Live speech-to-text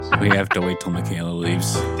We have to wait till Michaela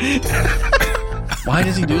leaves. Why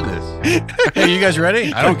does he do this? Hey, you guys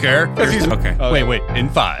ready? I don't care. Okay. Wait. In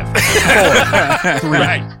 5, 4, 3.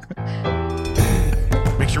 Right.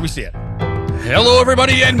 Make sure we see it. Hello,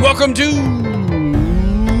 everybody, and welcome to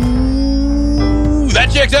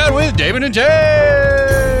That Checks Out with David and Ted.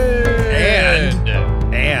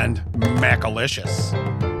 And Macalicious.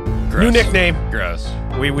 Gross. New nickname. Gross.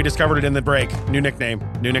 We discovered it in the break. New nickname.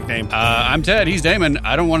 I'm Ted. He's Damon.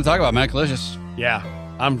 I don't want to talk about Macalicious. Yeah.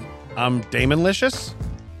 I'm Damonlicious.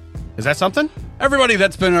 Is that something? Everybody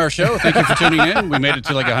that's been on our show, thank you for tuning in. We made it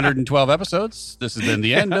to like 112 episodes. This has been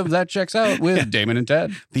the end of That Checks Out with Damon and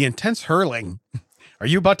Ted. The intense hurling. Are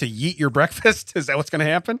you about to yeet your breakfast? Is that what's going to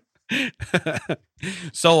happen?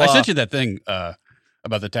 So I sent you that thing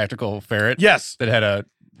about the tactical ferret. Yes. That had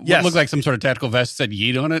what looked like some sort of tactical vest that said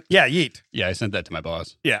yeet on it. Yeah, yeet. Yeah, I sent that to my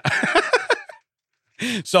boss. Yeah.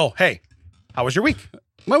 So, hey, how was your week?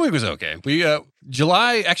 My week was okay. We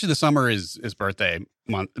July, actually the summer is birthday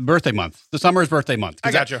month. The summer is birthday month.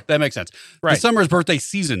 I got you. That makes sense. Right. The summer is birthday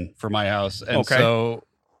season for my house. And so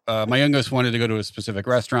my youngest wanted to go to a specific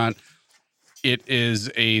restaurant. It is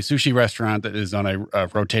a sushi restaurant that is on a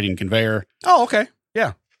rotating conveyor. Oh, okay.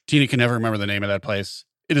 Yeah. Tina can never remember the name of that place.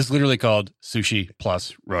 It is literally called Sushi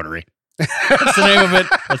Plus Rotary. That's the name of it.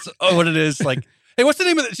 That's what it is. Like, hey, what's the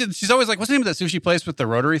name of it? She's always like, what's the name of that sushi place with the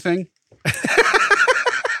rotary thing?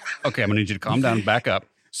 Okay, I'm going to need you to calm down and back up.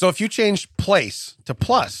 So if you changed place to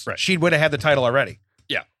plus, Right. she would have had the title already.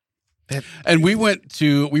 Yeah. And we went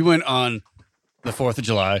on the 4th of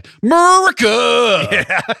July. America!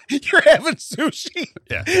 Yeah. You're having sushi.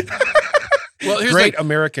 Yeah. Well, here's Great like,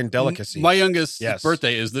 American delicacy. my youngest Yes.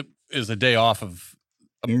 birthday is the day off of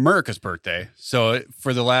America's birthday. So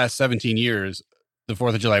for the last 17 years, the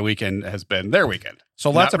 4th of July weekend has been their weekend.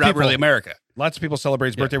 So lots of not people, really America. lots of people celebrate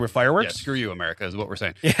his birthday with Yeah, fireworks. screw you, America, is what we're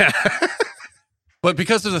saying. Yeah. But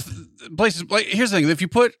because of the places, like, here's the thing: if you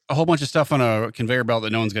put a whole bunch of stuff on a conveyor belt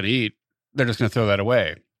that no one's going to eat, they're just going to throw that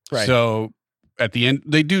away. Right. So at the end,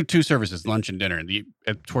 they do 2 services, lunch and dinner. And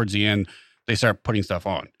towards the end, they start putting stuff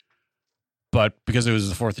on. But because it was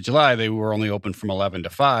the 4th of July, they were only open from 11 to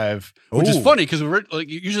 5, which is Ooh. funny because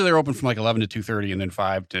usually they're open from like 11 to 2:30 and then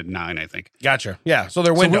 5 to 9, I think. Gotcha. Yeah. So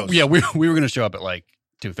they're windows. So we were going to show up at like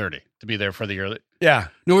 2:30 to be there for the early. Yeah.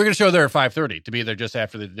 No, we were going to show there at 5:30 to be there just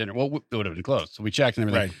after the dinner. Well, it would have been closed. So we checked and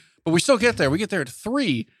everything. Right. But we still get there. We get there at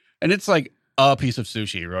 3, and it's like a piece of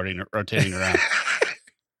sushi rotating around.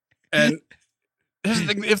 And here's the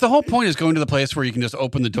thing, if the whole point is going to the place where you can just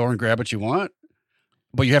open the door and grab what you want,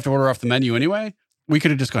 but you have to order off the menu anyway, we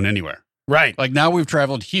could have just gone anywhere. Right. Like now we've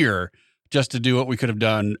traveled here just to do what we could have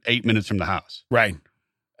done 8 minutes from the house. Right.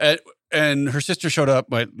 And her sister showed up.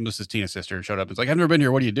 This is Tina's sister, showed up. It's like, I've never been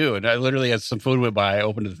here. What do you do? And I literally, as some food went by, I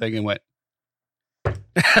opened the thing and went, and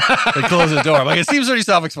closed the door. I'm like, it seems pretty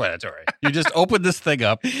self-explanatory. You just open this thing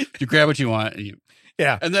up, you grab what you want,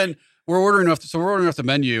 and then we're ordering off the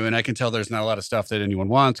menu, and I can tell there's not a lot of stuff that anyone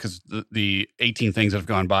wants because the 18 things that have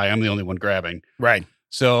gone by, I'm the only one grabbing. Right.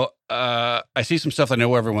 So I see some stuff I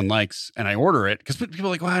know everyone likes, and I order it because people are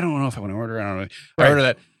like, well, I don't know if I want to order. I don't know. I order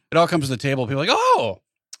that. It all comes to the table. People are like, oh,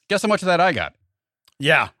 guess how much of that I got?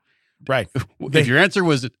 Yeah. Right. If your answer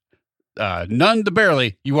was none to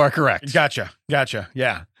barely, you are correct. Gotcha.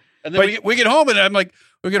 Yeah. And then we get home, and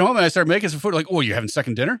I start making some food. Like, oh, you having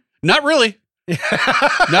second dinner? Not really.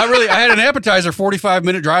 Not really. I had an appetizer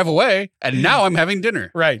 45-minute drive away, and now I'm having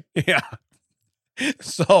dinner. Right. Yeah.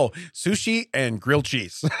 So sushi and grilled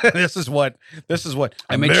cheese. This is what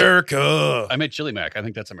I made America. I made chili mac. I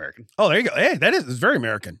think that's American. Oh, there you go. Hey, it's very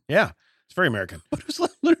American. Yeah. It's very American. But it was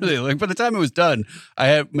literally like by the time it was done, I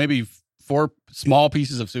had maybe 4 small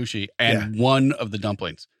pieces of sushi and 1 of the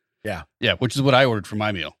dumplings. Yeah. Yeah, which is what I ordered for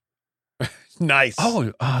my meal. Nice.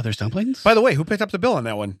 Oh, there's dumplings? By the way, who picked up the bill on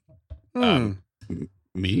that one?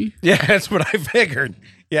 Me? Yeah, that's what I figured.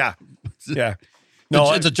 Yeah. Yeah.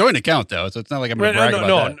 No, it's a joint account though, so it's not like I'm going to brag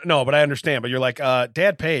about that. No, but I understand. But you're like,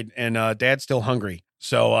 Dad paid, and Dad's still hungry.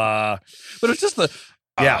 So, but it's just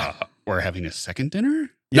yeah. We're having a second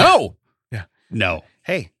dinner? Yeah. No. Yeah. No.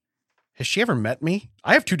 Hey, has she ever met me?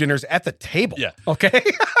 I have 2 dinners at the table. Yeah. Okay.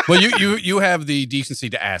 Well, you have the decency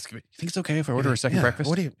to ask. You think it's okay if I order a second breakfast?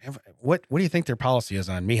 What do you think their policy is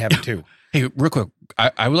on me having 2? Hey, real quick,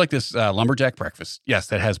 I would like this lumberjack breakfast. Yes,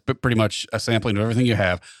 that has pretty much a sampling of everything you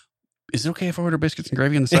have. Is it okay if I order biscuits and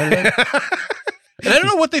gravy on the side of that? And I don't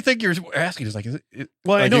know what they think you're asking. It's like,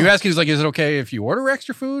 Well, I like know. you're asking is like, is it okay if you order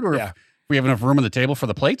extra food, or if we have enough room on the table for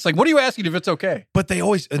the plates? Like, what are you asking if it's okay? But they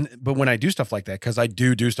always, but when I do stuff like that, because I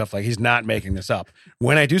do stuff like, he's not making this up.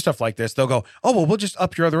 When I do stuff like this, they'll go, oh, well, we'll just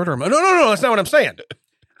up your other order. I'm like, no, that's not what I'm saying.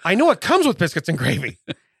 I know it comes with biscuits and gravy.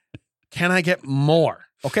 Can I get more?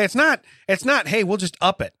 Okay, it's not, hey, we'll just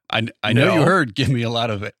up it. I know No. you heard, give me a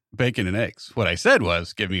lot of bacon and eggs. What I said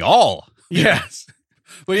was, give me all. Yes.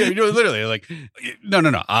 Well, yeah, you're literally like,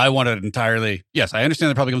 no. I want it entirely. Yes, I understand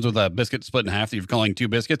that probably comes with a biscuit split in half that you're calling 2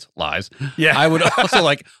 biscuits. Lies. Yeah. I would also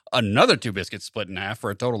like another 2 biscuits split in half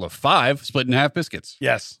for a total of 5 split in half biscuits.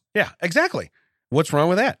 Yes. Yeah, exactly. What's wrong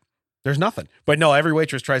with that? There's nothing. But no, every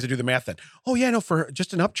waitress tries to do the math then. Oh, yeah, no, for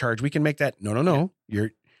just an upcharge, we can make that. No.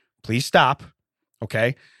 Please stop.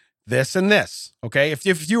 Okay. This and this. Okay.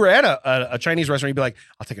 If you were at a Chinese restaurant, you'd be like,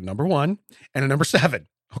 I'll take a number 1 and a number 7.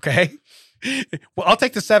 Okay. Well, I'll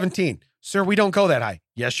take the 17. Sir, we don't go that high.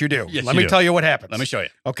 Yes, you do. Yes, Let you me do. tell you what happens. Let me show you.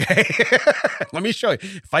 Okay. Let me show you.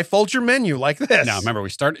 If I fold your menu like this. Now, remember, we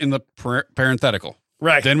start in the parenthetical.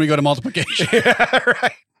 Right. Then we go to multiplication. Yeah,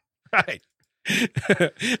 right.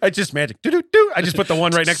 I just magic. Do. I just put the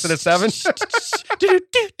 1 right next to the 7.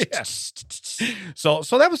 Yeah. So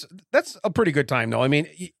that's a pretty good time though. I mean,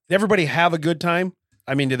 everybody have a good time.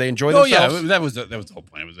 I mean, do they enjoy Oh themselves? yeah, that was the whole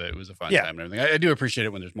point. It was a fun Yeah. time and everything. I do appreciate it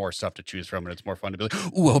when there's more stuff to choose from and it's more fun to be like,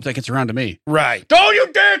 ooh, I hope that gets around to me. Right. Don't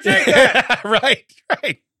you dare take that!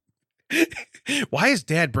 Right. Why is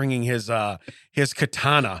Dad bringing his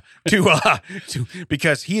katana to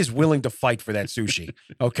because he is willing to fight for that sushi?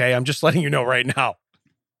 Okay, I'm just letting you know right now.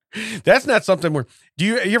 That's not something where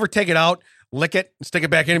you ever take it out, lick it, stick it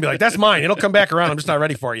back in, and be like, "That's mine. It'll come back around. I'm just not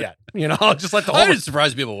ready for it yet." You know, just let the whole. I was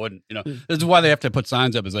surprised people wouldn't. This is why they have to put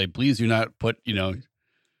signs up. Is like, please do not put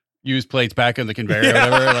use plates back on the conveyor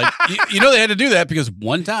or whatever. Like, they had to do that because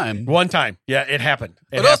one time. Yeah, it happened.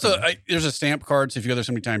 But also, there's a stamp card. So if you go there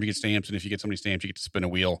so many times, you get stamps. And if you get so many stamps, you get to spin a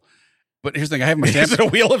wheel. But here's the thing. I have my stamp. Is it a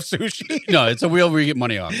wheel of sushi? No, it's a wheel where you get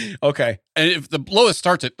money off. Okay. And if the lowest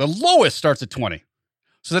starts at 20.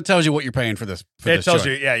 So that tells you what you're paying for this. It tells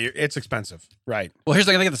you, yeah, it's expensive. Right. Well, here's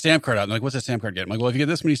the thing. I get the stamp card out. And like, what's that stamp card get? I'm like, well, if you get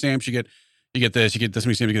this many stamps, you get this. You get this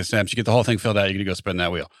many stamps, you get the stamps. You get the whole thing filled out. You get to go spin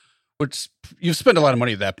that wheel. Which you've spent a lot of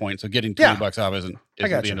money at that point. So getting $20 off isn't the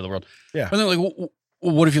end of the world. Yeah. But then like, well,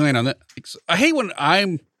 what if you land on that? I hate when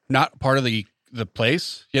I'm not part of the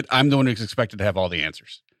place, yet I'm the one who's expected to have all the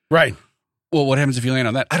answers. Right. Well, what happens if you land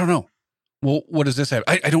on that? I don't know. Well, what does this have?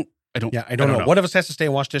 I don't know. One of us has to stay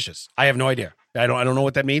and wash dishes. I have no idea. I don't know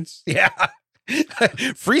what that means. Yeah.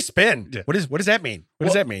 Free spin. Yeah. What does that mean? What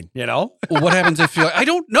does that mean? Well, what happens if you I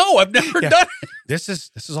don't know. I've never done it. This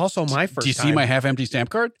is also my first Do you time. see my half-empty stamp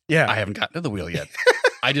card? Yeah. I haven't gotten to the wheel yet.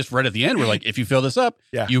 I just read at the end, we're like, if you fill this up,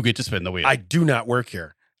 you get to spin the wheel. I do not work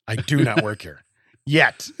here.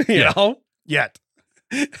 Yet. Yet.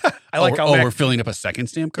 I like how we're filling up a second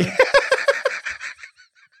stamp card?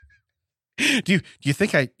 Do you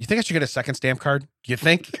think I should get a second stamp card? Do you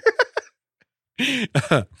think?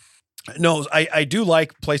 No, I do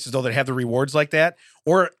like places though that have the rewards like that.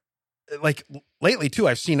 Or like lately too,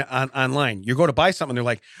 I've seen online. You go to buy something, they're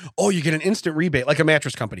like, "Oh, you get an instant rebate," like a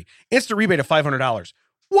mattress company, instant rebate of $500.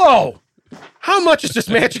 Whoa! How much is this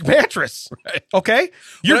magic mattress? Right. Okay,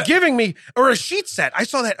 you're giving me or a sheet set. I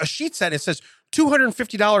saw that a sheet set. It says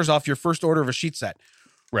 $250 off your first order of a sheet set.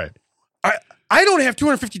 Right. I don't have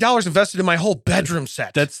 $250 invested in my whole bedroom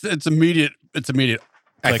set. It's immediate.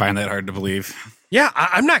 I find that hard to believe. Yeah,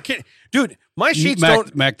 I'm not kidding, dude. My sheets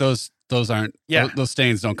Mac, those aren't. Yeah. Those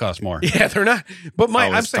stains don't cost more. Yeah, they're not. But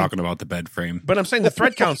I'm saying, talking about the bed frame. but I'm saying the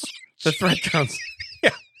thread counts. The thread counts.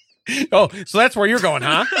 Yeah. Oh, so that's where you're going,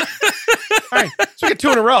 huh? All right. So we get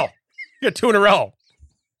 2 in a row.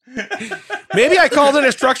 Maybe I called in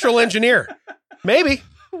a structural engineer. Maybe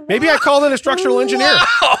I called in a structural engineer.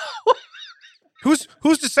 Wow.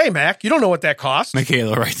 Who's to say, Mac? You don't know what that costs.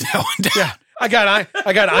 Michaela, write that one down. Yeah. I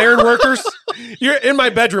got iron workers. You're in my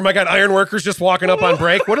bedroom. I got iron workers just walking up on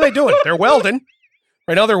break. What are they doing? They're welding.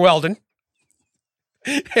 Right now they're welding.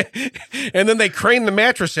 And then they crane the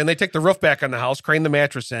mattress in. They take the roof back on the house, crane the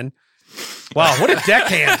mattress in. Wow, what a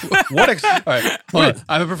deckhand. All right, hold on.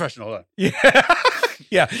 I'm a professional. Hold on. Yeah.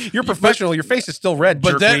 Yeah, you're professional. Your face is still red,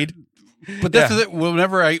 jerkweed. But that's the thing.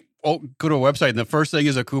 Whenever I go to a website and the first thing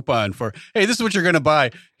is a coupon for, hey, this is what you're going to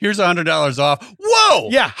buy. Here's $100 off. Whoa!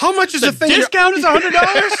 Yeah, how much is the thing? Discount is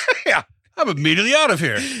 $100? Yeah. I'm immediately out of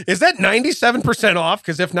here. Is that 97% off?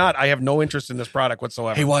 Because if not, I have no interest in this product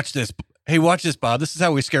whatsoever. Hey, watch this, Bob. This is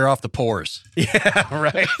how we scare off the pores. Yeah,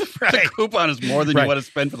 right. The coupon is more than you want to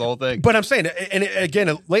spend for the whole thing. But I'm saying, and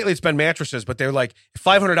again, lately it's been mattresses, but they're like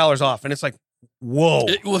 $500 off. And it's like, whoa.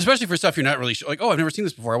 Well, especially for stuff you're not really sure. Like, oh, I've never seen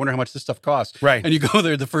this before. I wonder how much this stuff costs. Right. And you go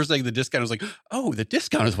there, the first thing, the discount is like, oh, the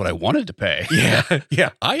discount is what I wanted to pay. Yeah.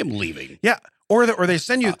 Yeah. I am leaving. Yeah. Or they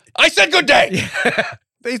send you. I said good day. Yeah.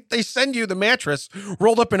 They send you the mattress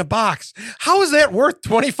rolled up in a box. How is that worth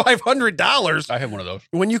 $2,500? I have one of those.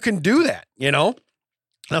 When you can do that, you know?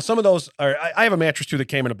 Now, some of those are, I have a mattress too that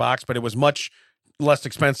came in a box, but it was much less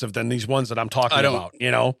expensive than these ones that I'm talking about,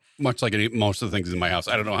 you know? Much like most of the things in my house.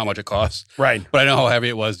 I don't know how much it costs. Right. But I know how heavy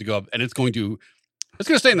it was to go up. And it's going to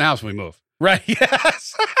stay in the house when we move. Right.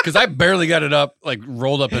 Yes. Because I barely got it up, like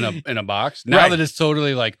rolled up in a box. Now Right. that it's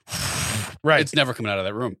totally like, Right. it's never coming out of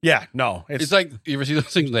that room. Yeah. No. It's like, you ever see those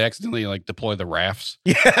things where they accidentally like deploy the rafts?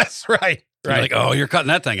 Yes. Right. You're Right. like, oh, you're cutting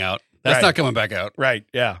that thing out. That's Right. not coming back out. Right.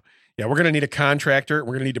 Yeah. Yeah. We're going to need a contractor.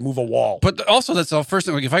 We're going to need to move a wall. But also, that's the first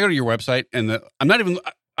thing. Like, if I go to your website and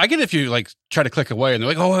I get if you like try to click away and they're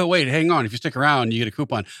like, oh, wait, hang on. If you stick around, you get a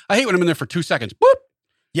coupon. I hate when I'm in there for 2 seconds. Whoop.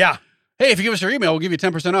 Yeah. Hey, if you give us your email, we'll give you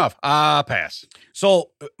 10% off. Pass.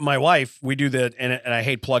 So my wife, we do that, and I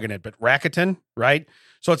hate plugging it, but Rakuten, right?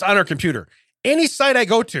 So it's on our computer. Any site I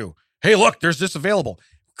go to, hey, look, there's this available.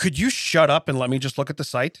 Could you shut up and let me just look at the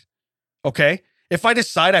site? Okay. If I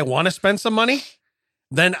decide I want to spend some money,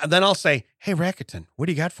 then I'll say, hey, Rakuten, what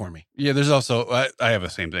do you got for me? Yeah, there's also I have the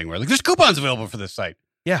same thing where like there's coupons available for this site.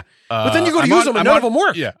 Yeah. But then you go to use them and none of them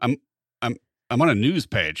work. Yeah, I'm on a news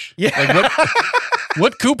page. Yeah. Like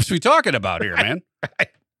what coops we talking about here, man?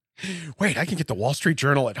 Wait, I can get the Wall Street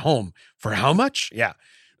Journal at home for how much? Yeah.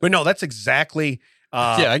 But no, that's exactly.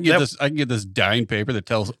 I can get this dime paper that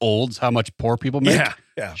tells olds how much poor people make. Yeah.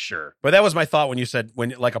 Yeah. Sure. But that was my thought when you said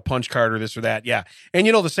like a punch card or this or that. Yeah. And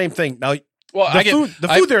the same thing. Now, Well, the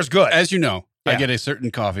food there's good. As you know, Yeah. I get a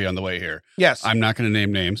certain coffee on the way here. Yes. I'm not going to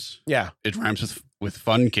name names. Yeah. It rhymes with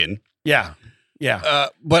Funkin. Yeah. Yeah.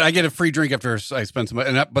 But I get a free drink after I spend some.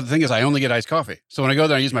 But the thing is, I only get iced coffee. So when I go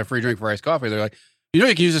there, I use my free drink for iced coffee. They're like, you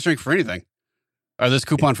can use this drink for anything, or this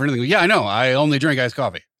coupon for anything. Yeah, I know. I only drink iced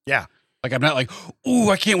coffee. Yeah. Like I'm not like, ooh,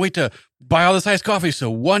 I can't wait to buy all this iced coffee so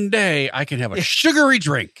one day I can have a sugary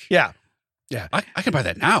drink. Yeah. Yeah. I can buy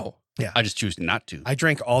that now. Yeah. I just choose not to. I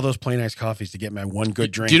drank all those plain iced coffees to get my one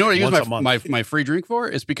good drink. Do you know what I once use a month. my free drink for?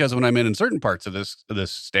 It's because when I'm in certain parts of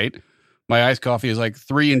this state, my iced coffee is like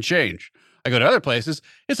 $3 and change. I go to other places,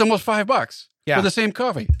 it's almost $5 for the same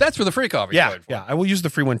coffee. That's for the free coffee. Yeah. Yeah. I will use the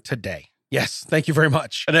free one today. Yes. Thank you very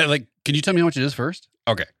much. And then, like, can you tell me how much it is first?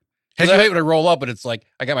 Okay. Because I hate when I roll up and it's like,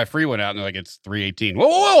 I got my free one out and they're like, it's $3.18. Whoa,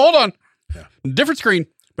 hold on. Yeah. Different screen.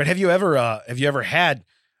 But have you ever had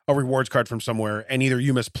a rewards card from somewhere and either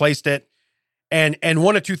you misplaced it and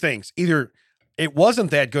one of two things, either it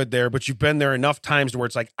wasn't that good there, but you've been there enough times to where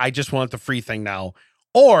it's like, I just want the free thing now,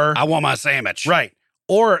 or I want my sandwich. right.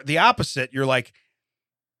 Or the opposite, you're like,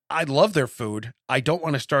 I love their food. I don't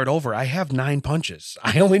want to start over. I have 9 punches.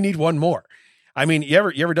 I only need one more. I mean, you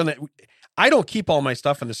ever done that? I don't keep all my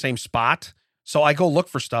stuff in the same spot. So I go look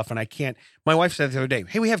for stuff and I can't. My wife said the other day,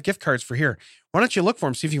 hey, we have gift cards for here. Why don't you look for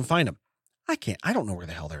them, see if you can find them? I can't. I don't know where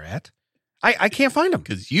the hell they're at. I can't find them.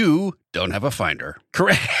 Because you don't have a finder.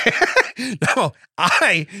 Correct. No,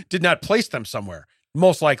 I did not place them somewhere,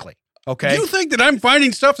 most likely. Okay. You think that I'm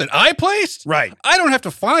finding stuff that I placed? Right. I don't have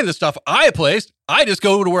to find the stuff I placed. I just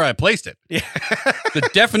go to where I placed it. Yeah. The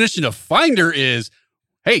definition of finder is,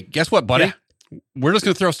 hey, guess what, buddy? Yeah. We're just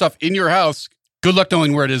going to throw stuff in your house. Good luck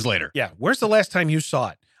knowing where it is later. Yeah. Where's the last time you saw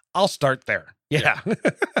it? I'll start there. Yeah.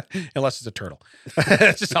 Unless it's a turtle.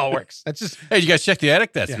 That's just how it works. That's just, Hey, you guys check the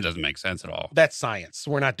attic? That doesn't make sense at all. that's science.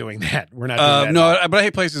 We're not doing that. We're not doing that. No, but I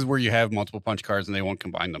hate places where you have multiple punch cards and they won't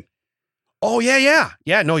combine them. Oh, yeah, yeah.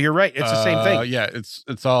 Yeah, no, you're right. It's the same thing. Yeah,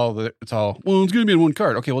 it's all, well, it's going to be in one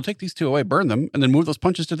card. Okay, we'll take these two away, burn them, and then move those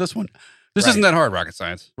punches to this one. This Right. isn't that hard, rocket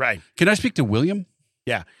science. Right. Can I speak to William?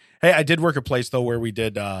 Yeah. Hey, I did work a place though where we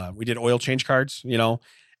did oil change cards,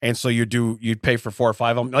 and so you'd pay for 4 or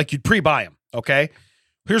 5 of them, like you'd pre-buy them. Okay.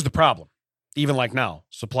 Here's the problem. Even like now,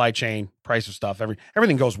 supply chain, price of stuff,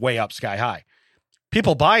 everything goes way up sky high.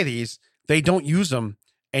 People buy these, they don't use them,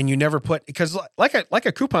 and you never put, because like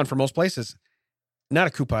a coupon for most places, not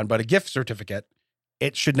a coupon, but a gift certificate,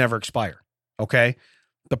 it should never expire. Okay.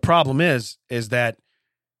 The problem is that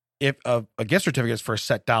if a gift certificate is for a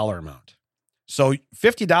set dollar amount. So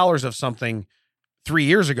 $50 of something 3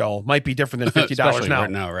 years ago might be different than $50 Especially now. right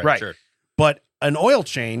now, right? Right. Sure. But an oil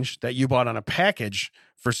change that you bought on a package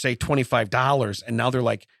for say $25 and now they're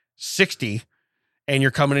like 60 and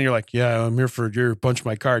you're coming in, you're like, yeah, I'm here for your punch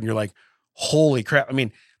my card. And you're like, holy crap. I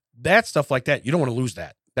mean, that stuff like that, you don't want to lose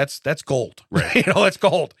that. That's gold. Right. That's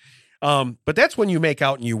gold. But that's when you make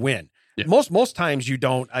out and you win. Yeah. Most times you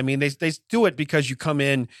don't. I mean, they do it because you come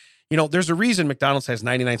in, there's a reason McDonald's has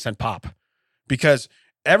 99-cent pop. Because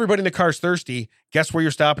everybody in the car is thirsty. Guess where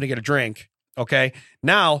you're stopping to get a drink? Okay.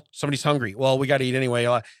 Now somebody's hungry. Well, we got to eat anyway.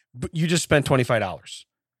 But you just spent $25,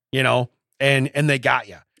 and they got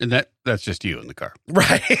you. And that's just you in the car.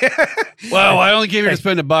 Right. Well, I only came here to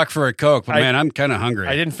spend $1 for a Coke, but man, I'm kind of hungry.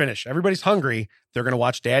 I didn't finish. Everybody's hungry. They're going to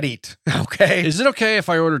watch Dad eat. Okay. Is it okay if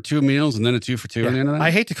I order 2 meals and then a 2 for 2 at the end of that? I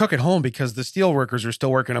hate to cook at home because the steel workers are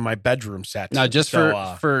still working on my bedroom set. Now, just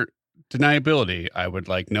for deniability, I would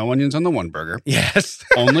like no onions on the one burger. Yes.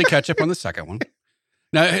 Only ketchup on the second one.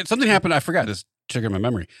 Now, something happened. I forgot. This triggered my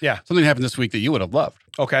memory. Yeah. Something happened this week that you would have loved.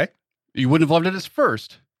 Okay. You wouldn't have loved it as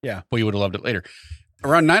first. Yeah. But you would have loved it later.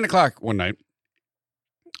 Around 9 o'clock one night,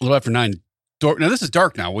 a little after 9. Now, this is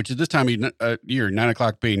dark now, which is this time of year, 9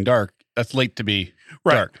 o'clock being dark. That's late to be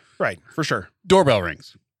dark. Right. For sure. Doorbell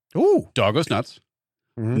rings. Ooh. Dog goes nuts.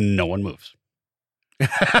 Mhm. No one moves.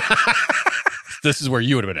 This is where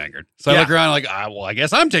you would have been angered. So I look around like, well, I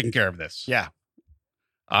guess I'm taking care of this. Yeah.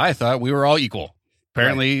 I thought we were all equal.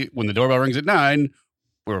 Apparently, when the doorbell rings at 9,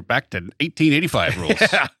 we're back to 1885 rules.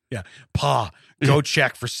 Yeah. Pa, go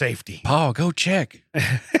check for safety. Paul, go check.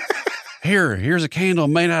 Here's a candle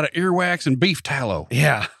made out of earwax and beef tallow.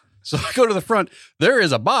 Yeah. So I go to the front. There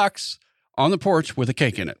is a box on the porch with a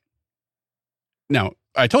cake in it. Now,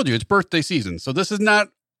 I told you it's birthday season, so this is not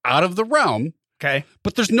out of the realm. Okay.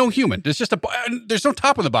 But there's no human. There's just there's no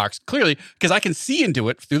top of the box, clearly, because I can see into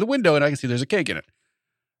it through the window and I can see there's a cake in it.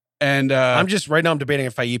 And I'm debating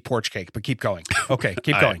if I eat porch cake, but keep going. Okay,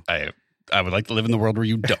 keep going. I would like to live in the world where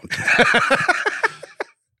you don't.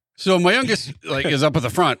 So my youngest is up at the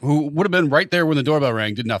front, who would have been right there when the doorbell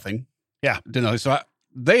rang, did nothing. Yeah. Did nothing. So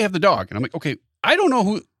they have the dog. And I'm like, okay, I don't know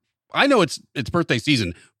who, I know it's birthday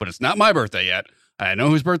season, but it's not my birthday yet. I know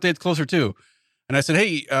whose birthday it's closer to. And I said,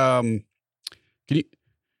 hey, can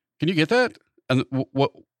you get that? And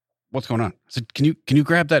what's going on? I said, can you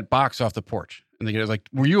grab that box off the porch? And they get like,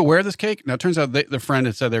 were you aware of this cake? Now it turns out the friend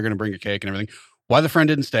had said they're going to bring a cake and everything. Why the friend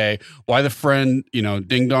didn't stay? Why the friend,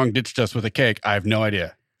 ding dong ditched us with a cake? I have no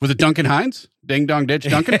idea. Was it Duncan Hines? Ding dong ditch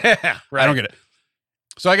Duncan? Right. I don't get it.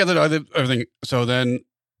 So I got everything. So then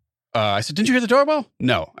I said, didn't you hear the doorbell?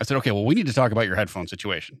 No. I said, okay, well, we need to talk about your headphone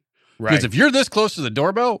situation. Right. Because if you're this close to the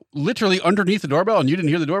doorbell, literally underneath the doorbell, and you didn't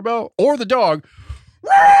hear the doorbell or the dog,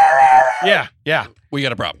 Yeah. we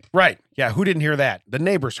got a problem. Right. Yeah. Who didn't hear that? The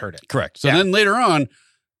neighbors heard it. Correct. So then later on,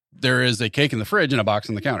 there is a cake in the fridge and a box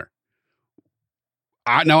on the counter.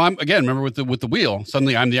 Now I'm again, remember with the wheel,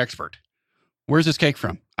 suddenly I'm the expert. Where's this cake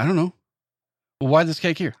from? I don't know. Well, why this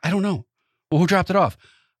cake here? I don't know. Well, who dropped it off?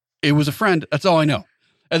 It was a friend. That's all I know.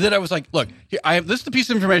 And then I was like, look, here, this is the piece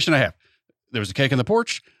of information I have. There was a cake on the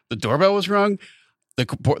porch. The doorbell was rung.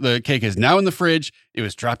 The cake is now in the fridge. It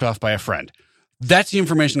was dropped off by a friend. That's the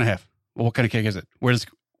information I have. Well, what kind of cake is it?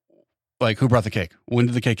 Who brought the cake? When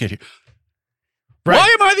did the cake get here? Right. Why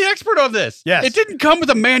am I the expert on this? Yes. It didn't come with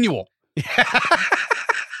a manual.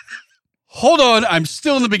 Hold on. I'm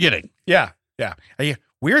still in the beginning. Yeah.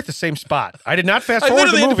 We're at the same spot. I did not fast I forward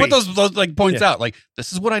the literally had movie. to put those points out. Like,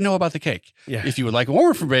 this is what I know about the cake. Yeah. If you would like more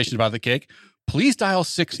information about the cake, please dial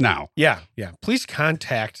 6 now. Yeah. Please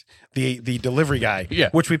contact the delivery guy. Yeah.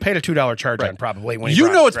 Which we paid a $2 charge Right. on probably when he You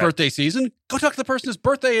brought know it, it's right? birthday season. Go talk to the person whose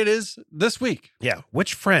birthday it is this week. Yeah.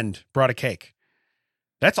 Which friend brought a cake?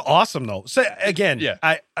 That's awesome though. So again, Yeah.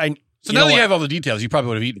 So Now that you have all the details, you probably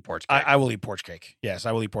would have eaten porch cake. I will eat porch cake. Yes,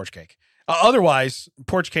 I will eat porch cake. Otherwise,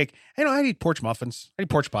 porch cake. I'd eat porch muffins. I'd eat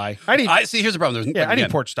porch pie. I see. Here's the problem. There's I'd eat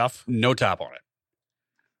porch stuff. no top on it.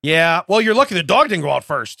 Yeah. Well, you're lucky the dog didn't go out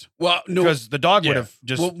first Well, no, because the dog would yeah. have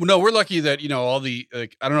just. Well, no, we're lucky that all the. I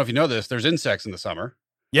don't know if you know this. There's insects in the summer.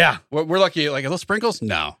 Yeah. We're lucky. Like, are those sprinkles?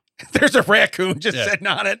 No. There's a raccoon just Yeah. sitting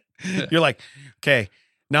on it. You're like, okay.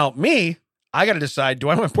 Now me, I got to decide: do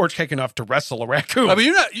I want porch cake enough to wrestle a raccoon? I mean,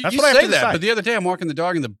 you're not. You That's what I have say to that, decide. but the other day I'm walking the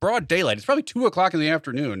dog in the broad daylight. It's probably 2:00 in the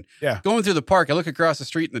afternoon. Yeah. Going through the park, I look across the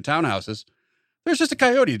street in the townhouses. There's just a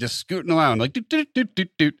coyote just scooting around, like doot doot doot doot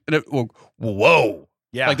doot. And whoa!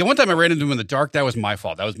 Yeah. Like the one time I ran into him in the dark, that was my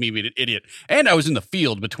fault. That was me being an idiot. And I was in the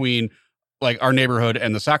field between like our neighborhood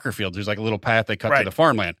and the soccer field. There's like a little path they cut to Right. the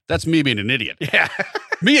farmland. That's me being an idiot. yeah.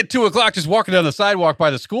 Me at 2:00 just walking down the sidewalk by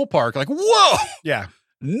the school park, like whoa! Yeah.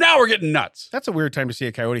 Now we're getting nuts. That's a weird time to see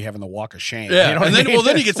a coyote having the walk of shame. Yeah, You know what and I then mean?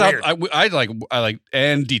 then he It's gets out. weird. I like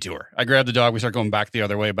and detour. I grab the dog. We start going back the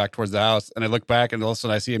other way, back towards the house, and I look back, and all of a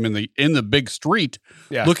sudden I see him in the big street,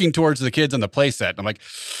 Yeah. looking towards the kids on the play set. And I'm like,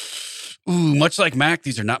 ooh, much like Mac,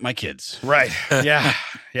 these are not my kids. Right. Yeah.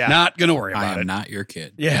 Yeah. Not gonna worry I about am it. not your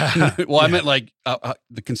kid. Yeah. Well, I meant like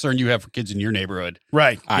the concern you have for kids in your neighborhood.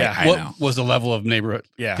 Right. I Yeah. What know. was the level of neighborhood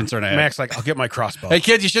Yeah. concern I had? Max, like, I'll get my crossbow. Hey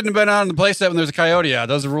kids, you shouldn't have been out on the play set when there's a coyote out.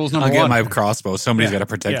 Those are rules number I'll get one. my crossbow. Somebody's Yeah. got to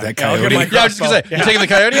protect Yeah. that Yeah, I'll get coyote. my yeah, I was just gonna say, Yeah. you taking the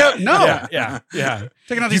coyote out? No, Yeah.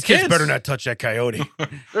 taking out You these kids. better not touch that coyote.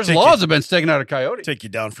 There's take laws have been taking out a coyote. Take you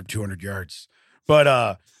down from 200 yards.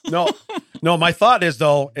 But no. No, my thought is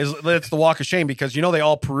though, is it's the walk of shame because they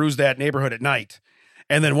all peruse that neighborhood at night.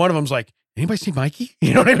 And then one of them's like, anybody see Mikey?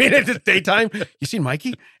 You know what I mean? It's daytime. You seen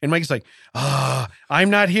Mikey? And Mikey's like, I'm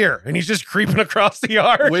not here. And he's just creeping across the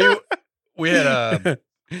yard. We had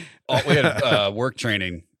work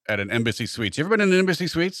training at an Embassy Suites. You ever been in an Embassy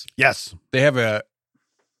Suites? Yes. They have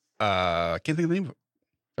I can't think of the name.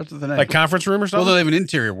 What's the name? Like conference room or something? Well, they have an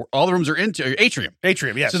interior. All the rooms are atrium.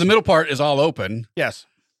 Atrium, yes. So the middle part is all open. Yes.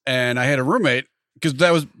 And I had a roommate because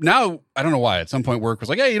that was now, I don't know why. At some point, work was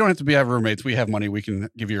like, hey, you don't have to have roommates. We have money. We can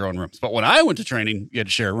give you your own rooms. But when I went to training, you had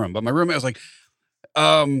to share a room. But my roommate was like, hey,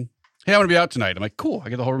 I'm going to be out tonight. I'm like, cool. I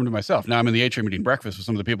get the whole room to myself. Now I'm in the atrium eating breakfast with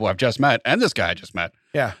some of the people I've just met and this guy I just met.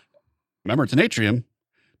 Yeah. Remember, it's an atrium.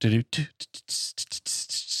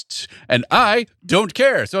 And I don't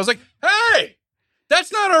care. So I was like, hey,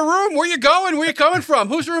 that's not our room. Where you going? Where you coming from?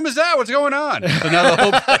 Whose room is that? What's going on? So now the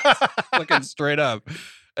whole place looking straight up.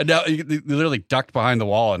 And now they literally ducked behind the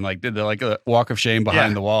wall and did a walk of shame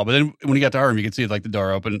behind the wall. But then when you got to our room, you could see the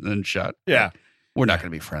door open and shut. Yeah. We're not going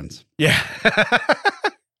to be friends. Yeah.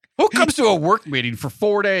 Who comes to a work meeting for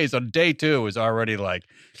 4 days on day 2 is already like,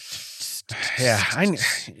 yeah,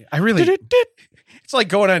 I really, it's like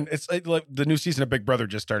going on. It's like the new season of Big Brother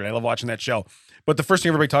just started. I love watching that show. But the first thing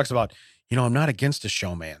everybody talks about, I'm not against a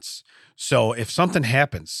showmance. So if something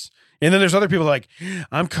happens, and then there's other people like,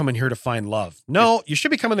 I'm coming here to find love. No, you should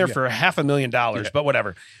be coming there for $500,000, but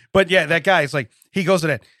whatever. But yeah, that guy is like, he goes to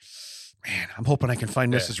that, man, I'm hoping I can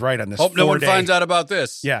find Mrs. Right on this. Hope no one finds out about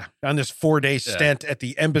this. Yeah. On this 4-day stint at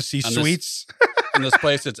the Embassy Suites. In this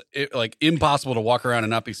place, it's impossible to walk around and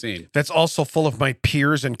not be seen. That's also full of my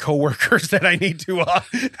peers and coworkers that I need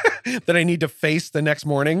to face the next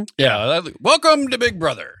morning. Yeah. Welcome to Big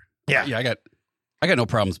Brother. Yeah. Yeah. I got no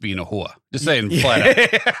problems being a whore. Just saying flat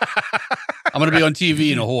out. I'm going to be on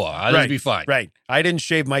TV in a whore. I'll just be fine. Right. I didn't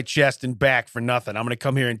shave my chest and back for nothing. I'm going to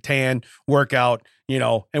come here and tan, work out,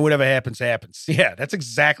 and whatever happens, happens. Yeah, that's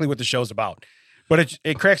exactly what the show's about. But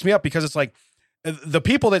it cracks me up because it's like the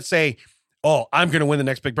people that say, oh, I'm going to win the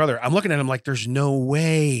next Big Brother. I'm looking at them like, there's no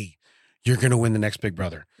way you're going to win the next Big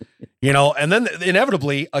Brother. And then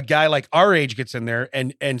inevitably a guy like our age gets in there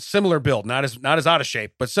and similar build, not as out of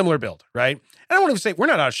shape, but similar build, right? And I don't want to say we're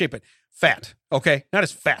not out of shape, but fat, okay? Not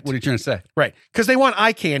as fat. What are you trying to say? Right. Because they want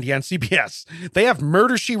eye candy on CBS. They have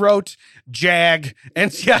Murder, She Wrote, JAG,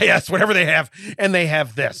 NCIS, whatever they have, and they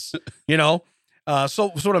have this, So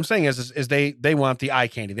what I'm saying is they want the eye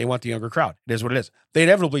candy. They want the younger crowd. It is what it is. They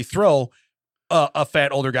inevitably throw a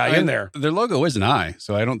fat older guy in there. Their logo is an eye,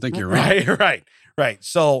 so I don't think you're wrong. Right.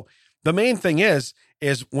 So the main thing is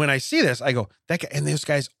when I see this, I go, that guy, and those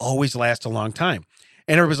guys always last a long time.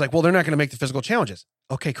 And everybody's like, well, they're not going to make the physical challenges.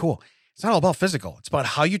 Okay, cool. It's not all about physical. It's about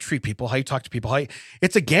how you treat people, how you talk to people.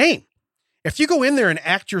 It's a game. If you go in there and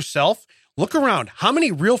act yourself, look around. How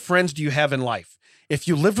many real friends do you have in life? If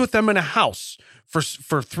you lived with them in a house for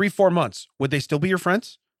 3-4 months, would they still be your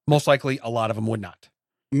friends? Most likely, a lot of them would not.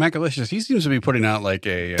 Macalicious, he seems to be putting out like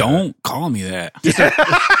a... Don't call me that.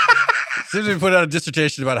 Seems to be putting out a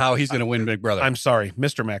dissertation about how he's going to win Big Brother. I'm sorry,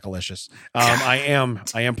 Mr. Macalicious. I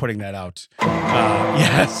am putting that out.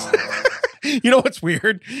 Yes. You know what's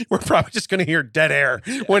weird? We're probably just going to hear dead air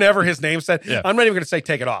whenever his name's said. Yeah. I'm not even going to say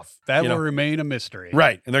take it off. That will remain a mystery.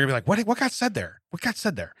 Right. And they're going to be like, what got said there? What got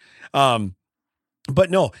said there? But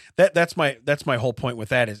no, that's my whole point with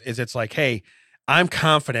that is it's like, hey, I'm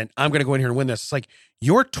confident I'm going to go in here and win this. It's like,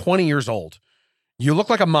 you're 20 years old. You look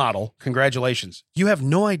like a model. Congratulations. You have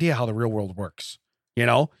no idea how the real world works,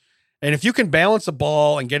 And if you can balance a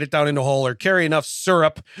ball and get it down into a hole or carry enough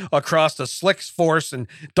syrup across the slick force and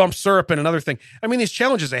dump syrup in another thing. I mean, these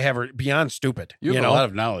challenges they have are beyond stupid. You have a lot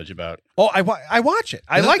of knowledge about. Oh, I watch it.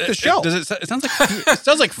 I like the show. It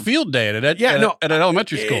sounds like field day at an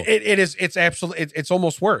elementary school. It is. It's absolutely. It's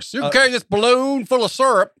almost worse. You carry this balloon full of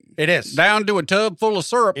syrup. It is down to a tub full of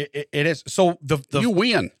syrup. It is. So you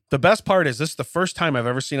win. The best part is this is the first time I've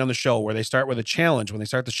ever seen on the show where they start with a challenge when they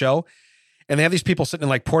start the show. And they have these people sitting in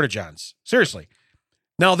like porta-johns. Seriously.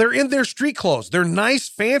 Now, they're in their street clothes. They're nice,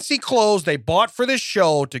 fancy clothes they bought for this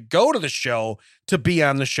show to go to the show to be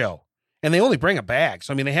on the show. And they only bring a bag.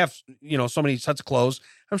 So, I mean, they have, so many sets of clothes.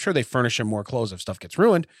 I'm sure they furnish them more clothes if stuff gets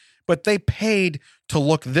ruined. But they paid to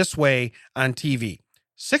look this way on TV.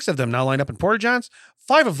 6 of them now line up in porta-johns.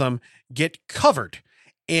 5 of them get covered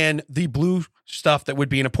in the blue stuff that would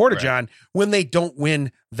be in a porta-john when they don't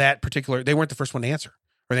win that particular. They weren't the first one to answer,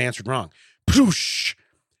 or they answered wrong. Poosh.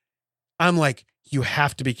 I'm like, you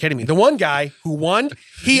have to be kidding me. The one guy who won,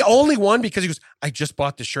 he only won because he goes, I just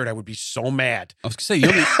bought this shirt. I would be so mad. I was going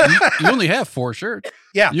to say, you only have 4 shirts.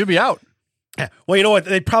 Yeah. You'd be out. Yeah. Well, you know what?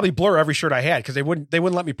 They'd probably blur every shirt I had because they wouldn't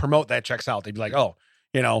let me promote that checks out. They'd be like, oh,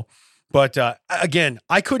 you know. But again,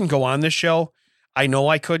 I couldn't go on this show. I know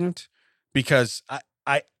I couldn't because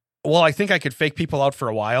I think I could fake people out for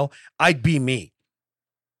a while. I'd be me.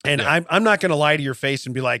 And Yeah. I'm not going to lie to your face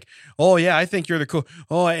and be like, oh, yeah, I think you're the cool.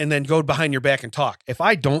 Oh, and then go behind your back and talk. If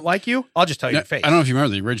I don't like you, I'll just tell you Now, your face. I don't know if you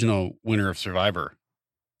remember the original winner of Survivor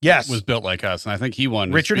Yes. was built like us, and I think he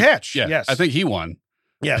won. Richard Hatch. Yeah, Yes. I think he won.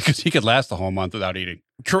 Yes. Because he could last the whole month without eating.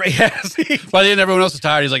 Correct. Yes. By the end, everyone else is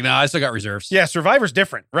tired. He's like, "No, I still got reserves. Yeah. Survivor's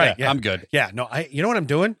different. Right. Yeah. I'm good." Yeah. No, you know what I'm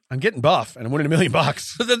doing? I'm getting buff and I'm winning $1 million.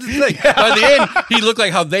 That's the thing. By the end, he looked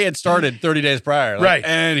like how they had started 30 days prior. Like, Right.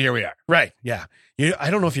 And here we are. Right. Yeah.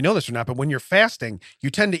 I don't know if you know this or not, but when you're fasting,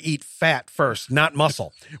 you tend to eat fat first, not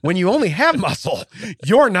muscle. When you only have muscle,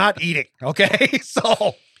 you're not eating. Okay.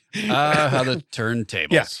 So How the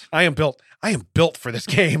turntables. yeah, I am built for this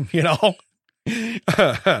game, you know?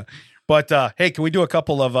 But hey, can we do a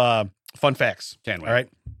couple of fun facts? Can we? All right.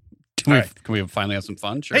 Can we, All right. can we finally have some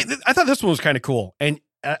fun? Sure. Hey, I thought this one was kind of cool. And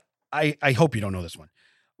I hope you don't know this one.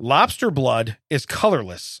 Lobster blood is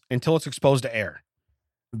colorless until it's exposed to air.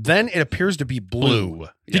 Then it appears to be blue.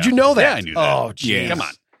 Did Yeah. you know that? Yeah, I knew that. Oh, geez. Yeah.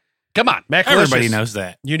 Come on. Mac, Everybody knows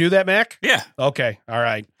that. You knew that, Mac? Yeah. Okay. All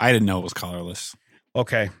right. I didn't know it was colorless.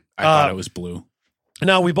 Okay. I thought it was blue.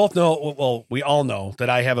 Now we both know. Well, we all know that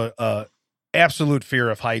I have a absolute fear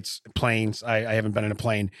of heights, planes. I haven't been in a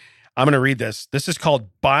plane. I'm going to read this. This is called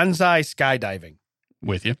bonsai skydiving.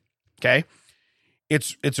 With you. Okay.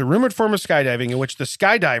 It's a rumored form of skydiving in which the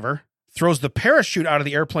skydiver throws the parachute out of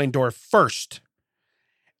the airplane door first,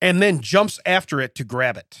 and then jumps after it to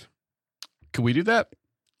grab it. Can we do that?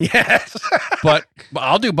 Yes. But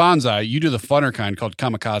I'll do bonsai. You do the funner kind called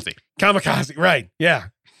kamikaze. Kamikaze. Right. Yeah.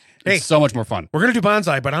 Hey. It's so much more fun. We're going to do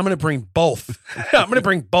bonsai, but I'm going to bring both. I'm going to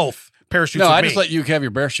bring both parachutes. No, with I me. just let you have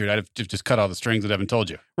your parachute. I'd have just cut all the strings that Evan told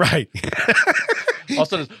you. Right. All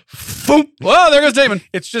of a sudden, boom. Well, there goes Damon.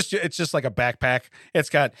 It's just like a backpack. It's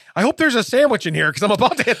got, I hope there's a sandwich in here because I'm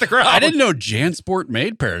about to hit the ground. I didn't know JanSport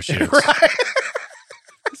made parachutes. Right.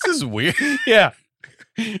 This is weird. Yeah.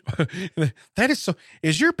 That is so.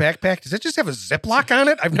 Is your backpack, does it just have a Ziploc on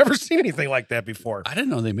it? I've never seen anything like that before. I didn't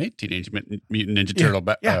know they made Teenage Mutant Ninja Turtle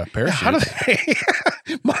parachutes. How do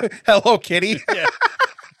they? Hello, Kitty. Yeah.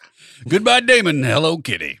 Goodbye, Damon. Hello,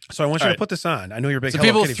 Kitty. So I want you All to right. put this on. I know you're a big So Hello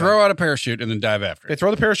people Kitty throw fan. out a parachute and then dive after They it. throw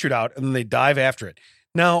the parachute out and then they dive after it.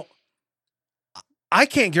 Now, I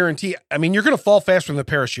can't guarantee. I mean, you're going to fall faster than the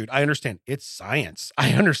parachute. I understand. It's science.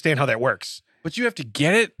 I understand how that works. But you have to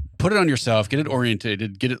get it, put it on yourself, get it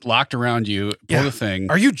orientated, get it locked around you, pull Yeah. the thing.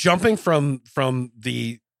 Are you jumping from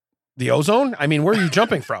the ozone? I mean, where are you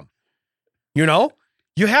jumping from? You know,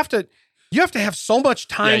 you have to have so much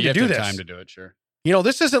time you to have do have this. time to do it, sure. You know,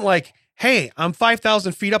 this isn't like, hey, I'm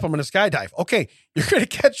 5,000 feet up. I'm going to skydive. Okay, you're going to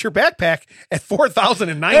catch your backpack at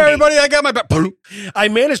 4,090. Hey, everybody, I got my back. I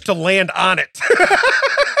managed to land on it.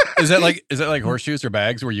 Is that like horseshoes or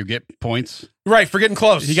bags where you get points? Right, for getting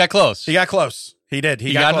close. He got close. He got close. He did.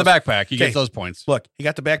 He got in close. the backpack. He Okay. gets those points. Look, he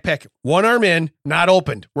got the backpack, one arm in, not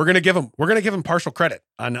opened. We're gonna give him partial credit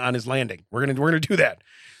on his landing. We're gonna do that.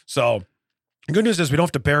 So the good news is we don't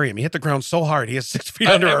have to bury him. He hit the ground so hard he is 6 feet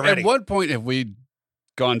under already. At what point have we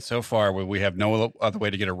gone so far where we have no other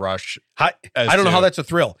way to get a rush? I as don't know to- how that's a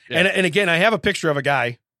thrill. Yeah. And again, I have a picture of a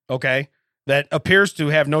guy, okay, that appears to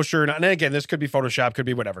have no shirt on. And again, this could be Photoshop, could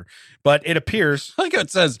be whatever. But it appears I like how it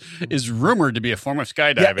says is rumored to be a form of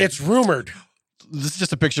skydiving. yeah, it's rumored. This is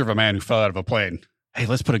just a picture of a man who fell out of a plane. Hey,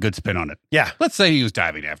 let's put a good spin on it. Yeah. Let's say he was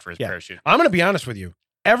diving after his Yeah. parachute. I'm gonna be honest with you.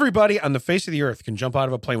 Everybody on the face of the earth can jump out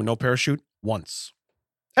of a plane with no parachute once.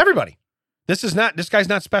 Everybody. This guy's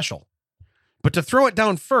not special. But to throw it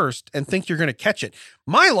down first and think you're going to catch it,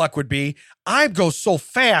 my luck would be I go so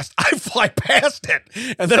fast, I fly past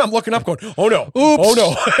it. And then I'm looking up going, oh no, Oops. oh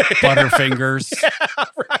no. Butterfingers. Yeah,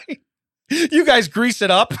 right. You guys grease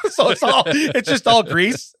it up. So it's just all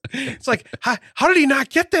grease. It's like, how did he not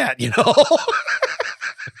get that? You know?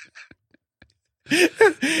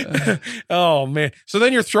 Oh man. So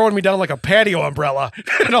then you're throwing me down like a patio umbrella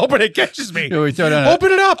and hoping it catches me. Yeah, we throw down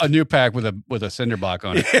Open it up. a new pack with a cinder block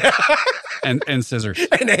on it and scissors.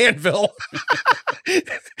 An anvil.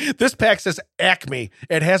 This pack says Acme.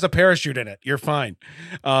 It has a parachute in it. You're fine.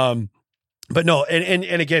 But no,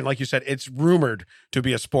 and again, like you said, it's rumored to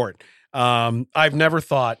be a sport. I've never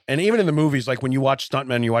thought, and even in the movies, like when you watch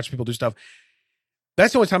stuntmen, you watch people do stuff,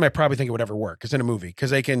 that's the only time I probably think it would ever work is in a movie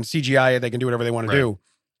because they can CGI it, they can do whatever they want to do.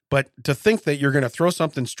 But to think that you're going to throw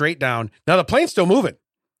something straight down, now the plane's still moving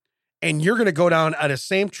and you're going to go down at the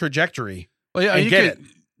same trajectory. Well, yeah, And you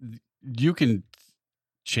get can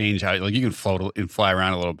change how like you can float and fly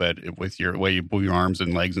around a little bit with your way you move your arms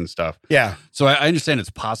and legs and stuff. Yeah. So I understand it's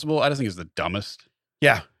possible. I just think it's the dumbest.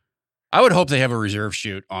 Yeah. I would hope they have a reserve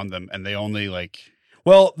chute on them and they only like.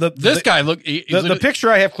 Well, This guy look the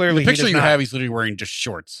picture I have clearly. The picture he you does not. have, he's literally wearing just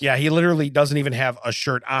shorts. Yeah, he literally doesn't even have a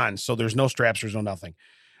shirt on, so there's no straps, there's no nothing.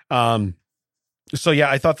 So yeah,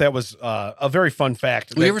 I thought that was a very fun fact.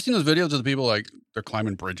 Have you ever seen those videos of the people like they're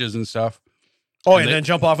climbing bridges and stuff? Oh, and then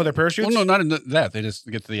jump off with their parachutes? Well, no, not in that. They just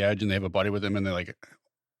get to the edge and they have a buddy with them and they like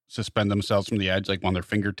suspend themselves from the edge, like on their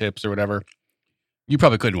fingertips or whatever. You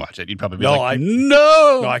probably couldn't watch it. You'd probably be no,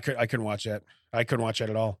 I couldn't watch that. I couldn't watch that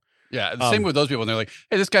at all. Yeah, the same with those people. And they're like,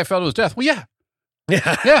 "Hey, this guy fell to his death." Well, yeah,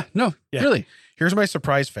 yeah. Really. Here's my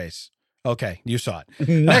surprise face. Okay, you saw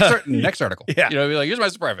it. Next article. Yeah, you know, be like, "Here's my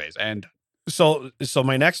surprise face." And so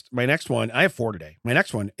my next one. I have 4 today. My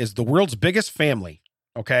next one is the world's biggest family.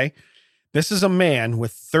 Okay, this is a man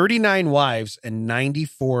with 39 wives and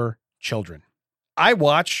 94 children. I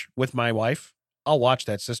watch with my wife. I'll watch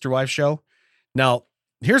that Sister Wives show. Now,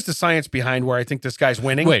 here's the science behind where I think this guy's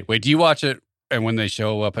winning. Wait. Do you watch it? And when they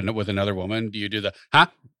show up with another woman, do you do the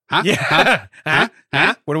Yeah. Huh?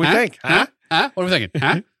 What do we think? What are we thinking?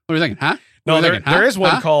 What are we thinking? No, there is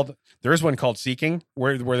one called Seeking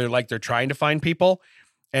where they're trying to find people,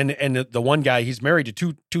 and the one guy, he's married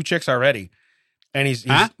to two chicks already, and he's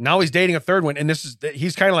now he's dating a third one, and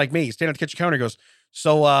he's kind of like me. He's standing at the kitchen counter, he goes,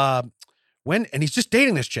 so when, and he's just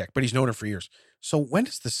dating this chick, but he's known her for years. So when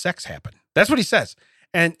does the sex happen? That's what he says,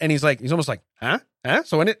 and he's almost like,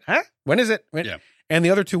 So when is it? When? Yeah. And the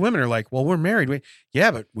other 2 women are like, well, we're married. Yeah,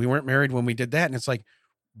 but we weren't married when we did that. And it's like,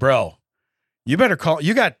 bro, you better call.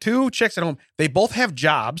 You got 2 chicks at home. They both have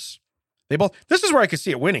jobs. This is where I could see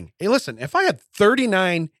it winning. Hey, listen, if I had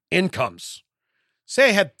 39 incomes, say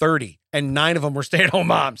I had 30 and 9 of them were stay-at-home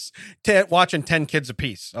moms watching 10 kids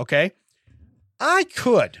apiece, okay? I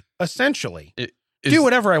could essentially do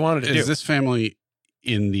whatever I wanted to do. Is this family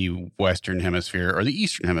in the Western Hemisphere or the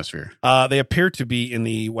Eastern Hemisphere? They appear to be in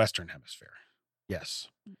the Western Hemisphere. Yes.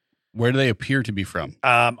 Where do they appear to be from?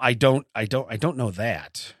 I don't know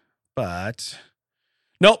that, but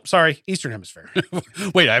nope. Sorry, Eastern Hemisphere.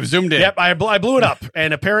 Wait, I've zoomed in. Yep, I blew it up,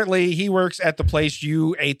 and apparently he works at the place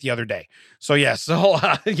you ate the other day. So yes,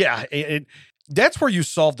 that's where you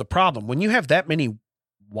solve the problem when you have that many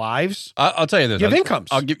wives. I'll tell you this: you have incomes.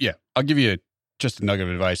 I'll give you just a nugget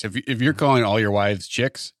of advice. If you're calling all your wives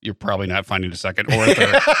chicks, you're probably not finding a second or a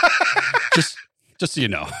third. just so you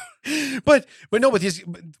know. But no, but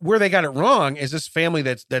where they got it wrong is this family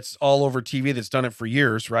that's all over TV that's done it for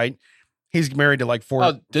years, right? He's married to like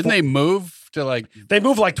 4. They move to like? They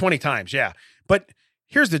move like 20 times, yeah. But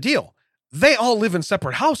here's the deal. They all live in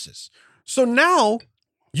separate houses. So now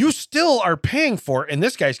you still are paying for, in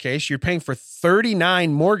this guy's case, you're paying for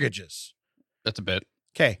 39 mortgages. That's a bit.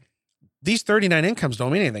 Okay. These 39 incomes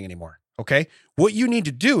don't mean anything anymore. Okay. What you need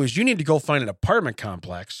to do is you need to go find an apartment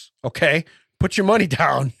complex. Okay. Put your money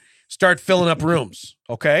down. Start filling up rooms.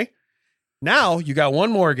 Okay. Now you got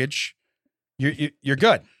 1 mortgage. You're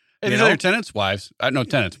good. Hey, these are your tenants' wives. No,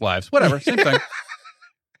 tenants' wives. Whatever. Same thing.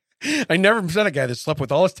 I never met a guy that slept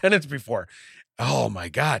with all his tenants before. Oh my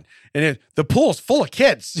God. And the pool's full of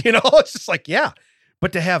kids, it's just like, yeah.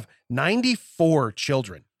 But to have 94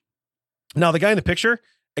 children. Now the guy in the picture,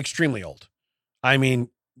 extremely old. I mean,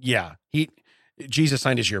 yeah, Jesus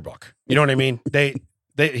signed his yearbook. You know what I mean?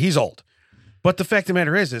 He's old. But the fact of the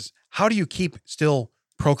matter is how do you keep still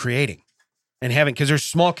procreating and having, because there's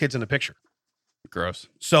small kids in the picture. Gross.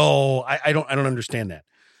 So I don't understand that.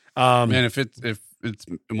 Man, if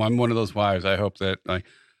I'm one of those wives, I hope that like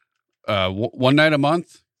one night a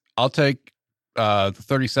month, I'll take the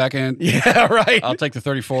 32nd. Yeah, right. I'll take the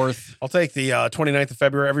 34th. I'll take the 29th of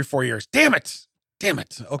February every 4 years. Damn it.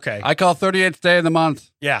 Okay. I call 38th day of the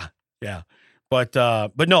month. Yeah. But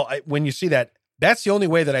no, when you see that, that's the only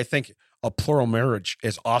way that I think a plural marriage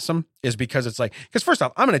is awesome, is because it's like, because first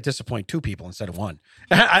off, I'm going to disappoint 2 people instead of 1.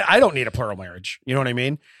 I don't need a plural marriage. You know what I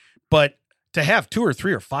mean? But to have 2 or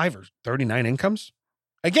 3 or 5 or 39 incomes,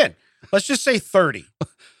 again, let's just say 30.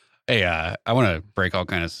 Hey, I want to break all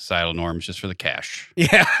kind of societal norms just for the cash.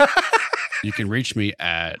 Yeah. You can reach me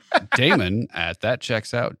at Damon at that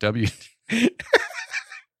checks out W. You're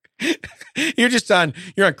on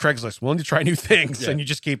Craigslist, willing to try new things, and you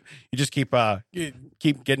just keep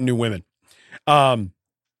getting new women.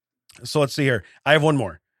 So let's see here. I have one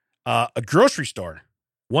more. A grocery store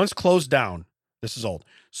once closed down. This is old.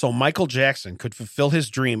 So Michael Jackson could fulfill his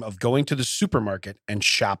dream of going to the supermarket and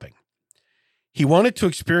shopping. He wanted to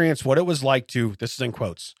experience what it was like to, this is in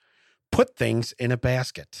quotes, put things in a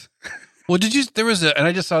basket. Well, and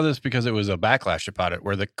I just saw this because it was a backlash about it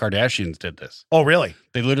where the Kardashians did this. Oh, really?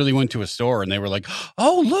 They literally went to a store and they were like,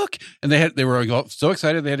 "Oh, look!" And they were so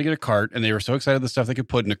excited they had to get a cart, and they were so excited the stuff they could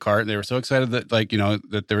put in a cart. And they were so excited that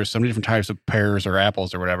that there were so many different types of pears or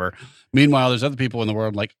apples or whatever. Meanwhile, there's other people in the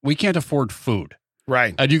world like, we can't afford food,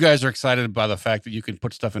 Right. and you guys are excited by the fact that you can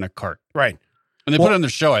put stuff in a cart. Right. And they put it on their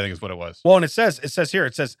show, I think is what it was. Well, and it says here,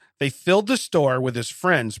 they filled the store with his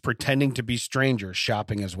friends pretending to be strangers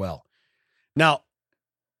shopping as well. Now,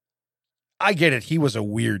 I get it. He was a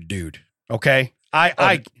weird dude. Okay.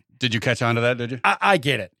 Did you catch on to that? Did you? I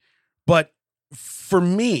get it. But for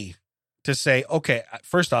me to say, okay,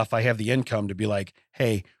 first off, I have the income to be like,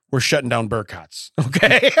 hey, we're shutting down Burkotts.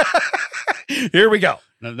 Okay. Here we go.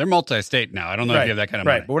 No, they're multi-state now. I don't know if you have that kind of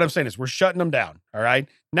money. But what I'm saying is we're shutting them down. All right.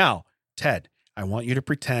 Now, Ted, I want you to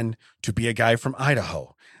pretend to be a guy from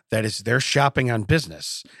Idaho that is there shopping on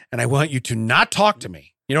business. And I want you to not talk to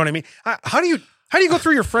me. You know what I mean? How do you go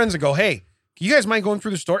through your friends and go, hey, you guys mind going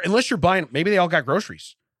through the store? Unless you're buying, maybe they all got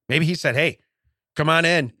groceries. Maybe he said, hey, come on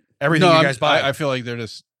in. Everything you guys buy. I feel like they're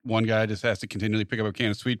just one guy just has to continually pick up a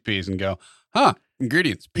can of sweet peas and go, huh,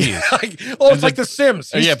 ingredients, peas. It's like The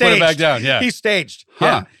Sims. He's put it back down. Yeah. He's staged.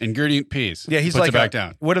 Huh, ingredient peas. Yeah, he's puts like it back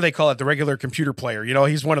down. What do they call it? The regular computer player. You know,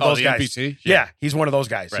 he's one of those the guys. NPC? Yeah, he's one of those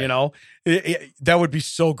guys. Right. You know, that would be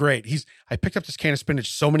so great. I picked up this can of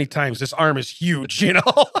spinach so many times. This arm is huge. You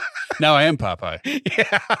know. Now I am Popeye.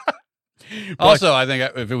 Yeah. Also, I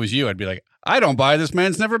think if it was you, I'd be like, I don't buy this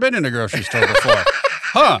man's never been in a grocery store before.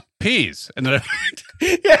 Huh, peas. And then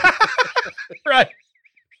Yeah. Right.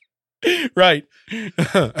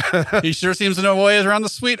 He sure seems to know ways around the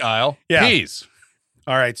sweet aisle. Yeah. Peas.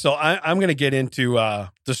 All right. So I'm going to get into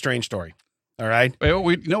the strange story. All right.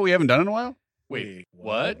 Wait, we haven't done in a while? Wait,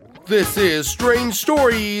 what? This is Strange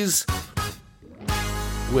Stories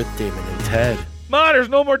with Damon and Ted. Ma, there's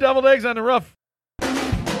no more deviled eggs on the roof.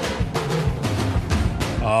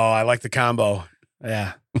 Oh, I like the combo.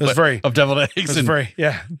 Yeah. It was very, Of deviled eggs it was and very,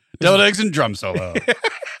 yeah. deviled eggs and drum solo.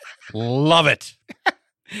 Love it.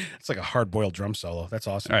 It's like a hard boiled drum solo. That's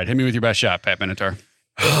awesome. All right, hit me with your best shot, Pat Minotaur.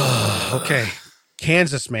 Okay.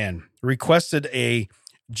 Kansas man requested a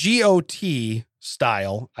GOT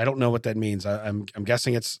style. I don't know what that means. I'm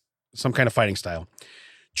guessing it's some kind of fighting style.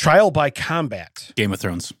 Trial by combat. Game of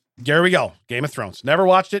Thrones. There we go. Game of Thrones. Never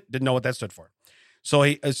watched it. Didn't know what that stood for. So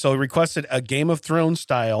he requested a Game of Thrones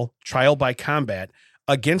style trial by combat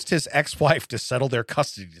against his ex-wife to settle their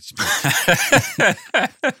custody dispute.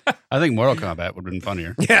 I think Mortal Kombat would have been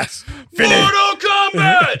funnier. Yes. Mortal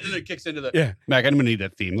Kombat! And it kicks into the... Yeah. Mac, I'm going to need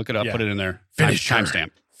that theme. Look it up. Yeah. Put it in there. Finish her.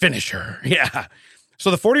 Timestamp. Finish her. Yeah.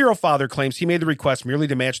 So the 40-year-old father claims he made the request merely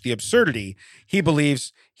to match the absurdity he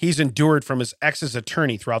believes he's endured from his ex's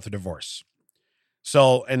attorney throughout the divorce.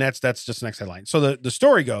 So, and that's just the next headline. So the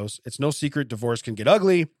story goes, it's no secret divorce can get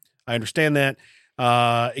ugly. I understand that.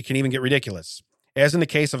 It can even get ridiculous. As in the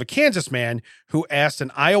case of a Kansas man who asked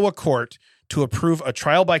an Iowa court to approve a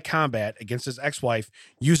trial by combat against his ex-wife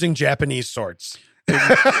using Japanese swords.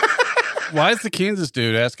 Why is the Kansas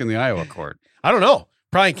dude asking the Iowa court? I don't know.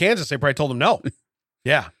 Probably in Kansas, they probably told him no.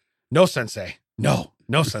 Yeah. No sensei. No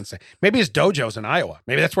sensei. Maybe his dojo's in Iowa.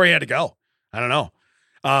 Maybe that's where he had to go. I don't know.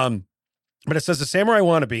 But it says the samurai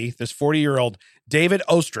wannabe, this 40-year-old David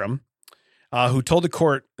Ostrom, who told the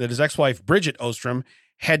court that his ex-wife, Bridget Ostrom,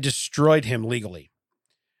 had destroyed him legally.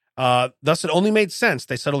 Thus, it only made sense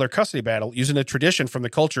they settled their custody battle using a tradition from the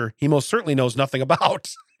culture he most certainly knows nothing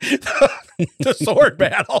about, the sword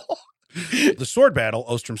battle. The sword battle,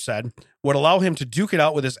 Ostrom said, would allow him to duke it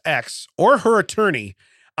out with his ex or her attorney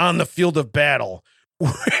on the field of battle,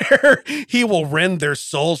 where he will rend their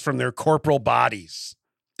souls from their corporal bodies.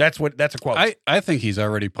 That's a quote. I think he's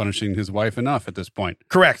already punishing his wife enough at this point.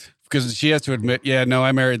 Correct. Because she has to admit, yeah, no,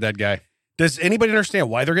 I married that guy. Does anybody understand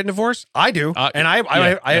why they're getting divorced? I do. And I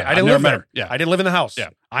I've didn't never live met there. her. Yeah. I didn't live in the house. Yeah.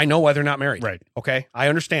 I know why they're not married. Right. Okay. I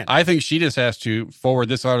understand. I think she just has to forward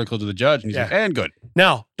this article to the judge, and he's Yeah. like, and good.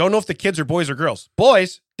 Now, don't know if the kids are boys or girls.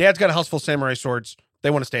 Boys, dad's got a house full of samurai swords. They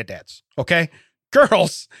want to stay at dad's. Okay.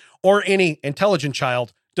 Girls or any intelligent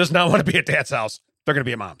child does not want to be at dad's house. They're going to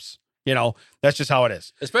be at mom's. You know, that's just how it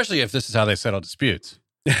is. Especially if this is how they settle disputes.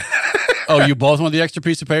 Oh, you both want the extra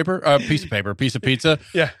piece of paper? Piece of pizza?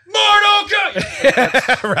 Yeah. Mortal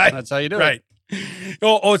Kombat! Right. That's how you do Right. it.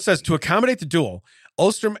 It says to accommodate the duel,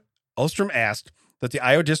 Ostrom asked that the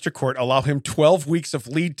Iowa District Court allow him 12 weeks of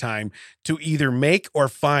lead time to either make or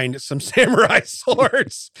find some samurai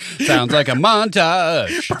swords. Sounds like a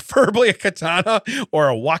montage. Preferably a katana or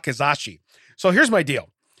a wakizashi. So here's my deal.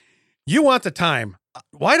 You want the time.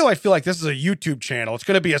 Why do I feel like this is a YouTube channel? It's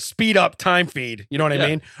going to be a speed up time feed. You know what I Yeah.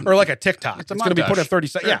 mean? Or like a TikTok. It's a It's going to be put in montage. 30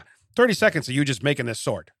 seconds. Sure. Yeah. 30 seconds of you just making this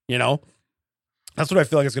sword, you know? That's what I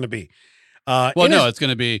feel like it's going to be. Well, no, it's going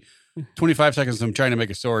to be 25 seconds I'm trying to make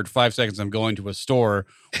a sword, 5 seconds I'm going to a store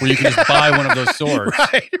where you can just buy one of those swords.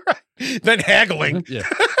 Right. Then haggling. Yeah.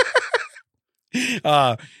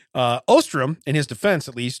 Ostrom, in his defense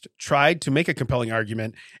at least, tried to make a compelling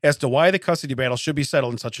argument as to why the custody battle should be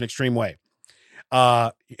settled in such an extreme way.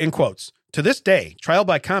 In quotes, to this day, trial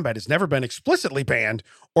by combat has never been explicitly banned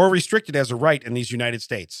or restricted as a right in these United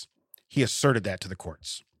States. He asserted that to the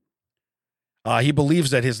courts. He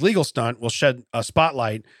believes that his legal stunt will shed a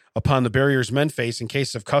spotlight upon the barriers men face in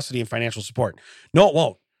case of custody and financial support. No, it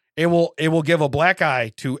won't. It will give a black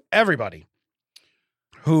eye to everybody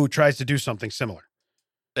who tries to do something similar.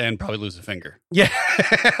 And probably lose a finger. Yeah.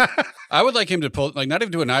 I would like him to pull, like, not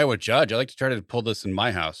even to an Iowa judge. I like to try to pull this in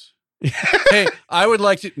my house. Hey, I would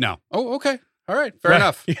like to. No. Oh, okay. All right. Fair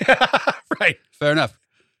enough. Yeah, right. Fair enough.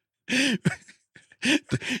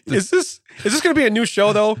 Is this going to be a new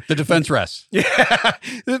show though? The defense rests. Yeah.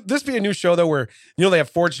 This be a new show though, where they have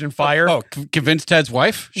Forged in Fire. Oh, convince Ted's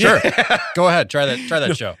wife? Sure. Yeah. Go ahead. Try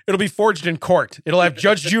that show. It'll be Forged in Court. It'll have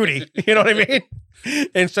Judge Judy. You know what I mean?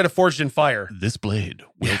 Instead of Forged in Fire. This blade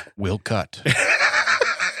will cut.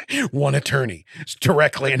 One attorney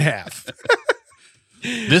directly in half.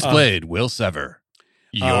 This blade will sever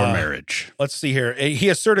your marriage. Let's see here. He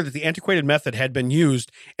asserted that the antiquated method had been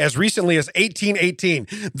used as recently as 1818.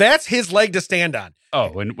 That's his leg to stand on. Oh,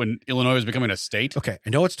 when Illinois was becoming a state? Okay, I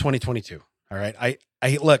know it's 2022. All right.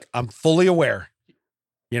 I look, I'm fully aware.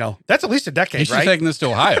 That's at least a decade, He should right? have taken this to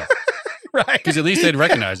Ohio. Right. Because at least they'd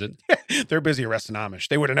recognize it. They're busy arresting Amish.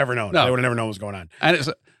 They would have never known. No. They would have never known what was going on. And it's,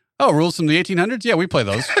 rules from the 1800s? Yeah, we play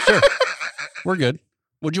those. Sure. We're good.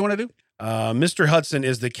 What'd you want to do? Mr. Hudson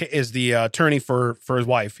is the attorney for his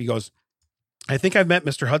wife. He goes, I think I've met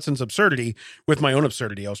Mr. Hudson's absurdity with my own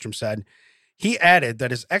absurdity, Ostrom said. He added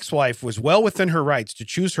that his ex-wife was well within her rights to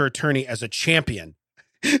choose her attorney as a champion.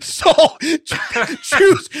 So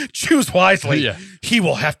choose wisely. Yeah. He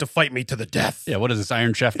will have to fight me to the death. Yeah, what is this,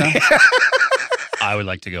 Iron Chef now? I would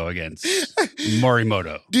like to go against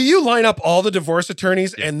Morimoto. Do you line up all the divorce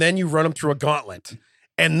attorneys and then you run them through a gauntlet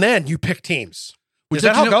and then you pick teams? Is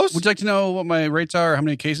that how it goes? Would you like to know what my rates are? How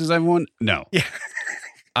many cases I've won? No. Yeah.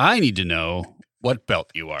 I need to know what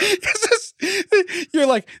belt you are. You're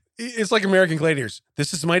like, it's like American Gladiators.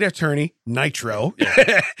 This is my attorney, Nitro.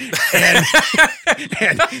 Yeah.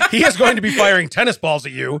 and he is going to be firing tennis balls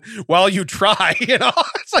at you while you try.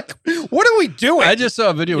 It's like, what are we doing? I just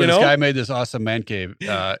saw a video where this guy made this awesome man cave.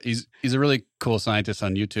 He's a really cool scientist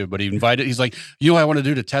on YouTube, but he's like, what I want to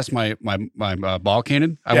do to test my ball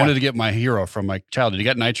cannon? I wanted to get my hero from my childhood. He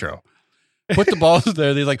got Nitro. Put the balls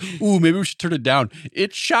there. They're like, ooh, maybe we should turn it down.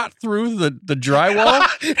 It shot through the drywall.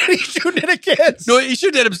 And he's shooting at kids. No, he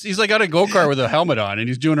shooting at him. He's like on a go-kart with a helmet on, and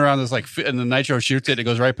he's doing around this and the Nitro shoots it. It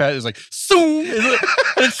goes right past. It's like, zoom, and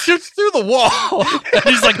it shoots through the wall. And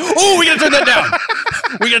he's like, oh, we got to turn that down.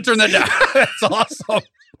 We got to turn that down. That's awesome.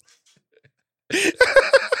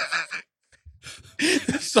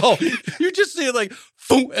 So you just see it like,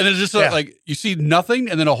 boom, and it's just like you see nothing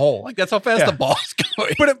and then a hole. Like that's how fast the ball's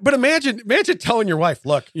going. But imagine telling your wife,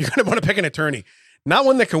 look, you're going to want to pick an attorney, not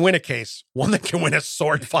one that can win a case, one that can win a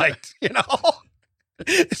sword fight.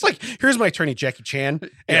 It's like, here's my attorney, Jackie Chan,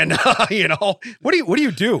 and what do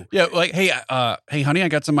you do? Yeah, like hey, honey, I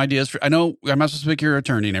got some ideas for. I know I'm not supposed to pick your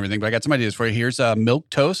attorney and everything, but I got some ideas for you. Here's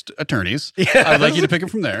milk toast attorneys. Yeah. I'd like you to pick them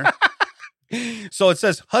from there. So it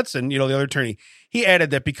says Hudson, the other attorney, he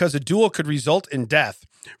added that because a duel could result in death,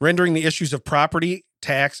 rendering the issues of property,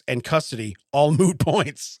 tax, and custody all moot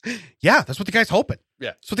points. Yeah, that's what the guy's hoping. Yeah.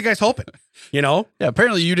 That's what the guy's hoping. Yeah,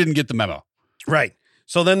 apparently you didn't get the memo. Right.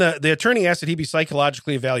 So then the attorney asked that he be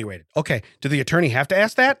psychologically evaluated. Okay. Did the attorney have to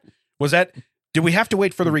ask that? Did we have to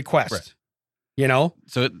wait for the request? Right.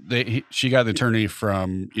 So she got the attorney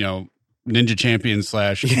from, Ninja Champion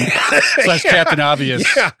slash Captain Obvious.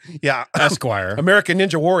 Yeah. Esquire. American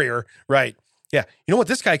Ninja Warrior. Right. Yeah. You know what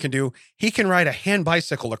this guy can do? He can ride a hand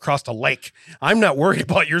bicycle across a lake. I'm not worried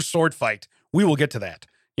about your sword fight. We will get to that.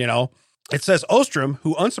 It says Ostrom,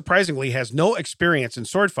 who unsurprisingly has no experience in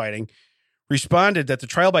sword fighting, responded that the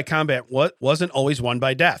trial by combat wasn't always won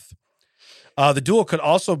by death. The duel could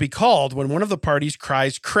also be called when one of the parties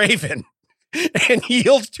cries craven and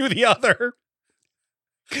yields to the other.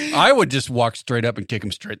 I would just walk straight up and kick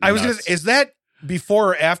him straight in the nuts. Is that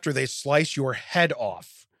before or after they slice your head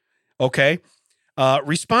off? Okay.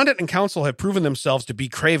 Respondent and counsel have proven themselves to be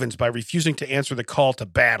cravens by refusing to answer the call to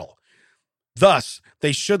battle. Thus,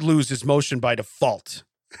 they should lose this motion by default.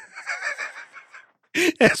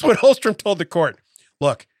 That's what Ostrom told the court.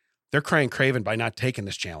 Look, they're crying craven by not taking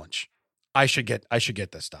this challenge. I should get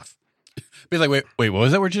this stuff. Be like, wait, what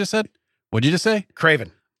was that word you just said? What'd you just say?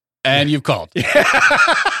 Craven. And you've called.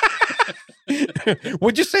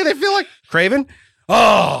 Would you say they feel like Craven?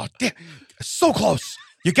 Oh, damn. So close.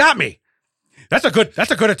 You got me. That's a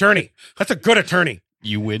good attorney. That's a good attorney.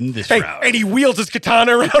 You win this Hey, round. and he wields his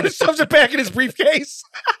katana around and shoves it back in his briefcase.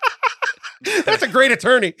 That's a great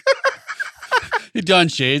attorney. He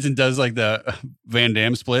dons shades and does like the Van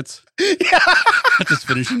Damme splits. Yeah. That's his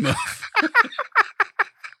finishing move.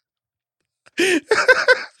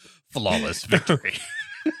 Flawless victory.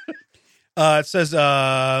 It says,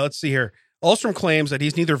 let's see here. Ulstrom claims that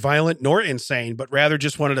he's neither violent nor insane, but rather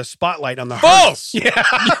just wanted a spotlight on the False. Yeah,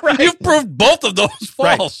 right. You've proved both of those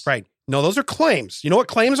false. Right. No, those are claims. You know what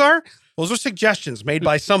claims are? Those are suggestions made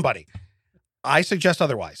by somebody. I suggest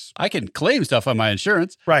otherwise. I can claim stuff on my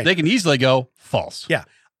insurance. Right. They can easily go false. Yeah.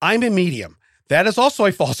 I'm a medium. That is also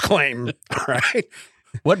a false claim. All right.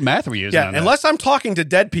 What math were you using? Yeah. on that? Unless I'm talking to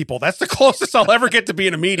dead people, that's the closest I'll ever get to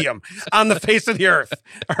being a medium on the face of the earth.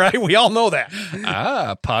 All right. We all know that.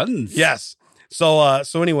 Puns. Yes. So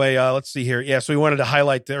anyway, let's see here. Yeah. So he wanted to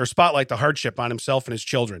highlight or spotlight the hardship on himself and his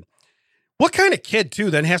children. What kind of kid too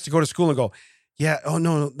then has to go to school and go, yeah, oh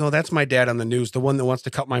no, that's my dad on the news, the one that wants to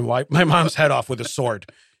cut my mom's head off with a sword.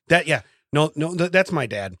 That's my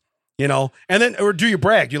dad. You know, and then or do you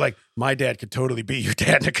brag? You're like, my dad could totally beat your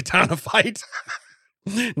dad in a katana fight.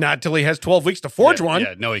 Not until he has 12 weeks to forge one.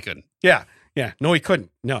 Yeah, no, he couldn't. Yeah. No, he couldn't.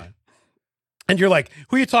 No. And you're like,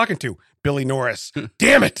 who are you talking to? Billy Norris.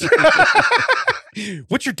 Damn it.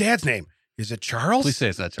 What's your dad's name? Is it Charles? Please say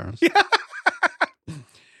it's not Charles. Yeah.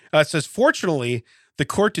 It says, fortunately, the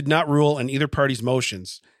court did not rule on either party's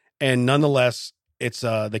motions. And nonetheless, it's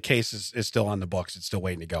the case is still on the books. It's still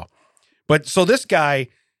waiting to go. But so this guy,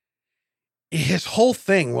 his whole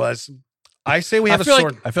thing was, I say we have a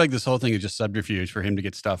sword. I feel like this whole thing is just subterfuge for him to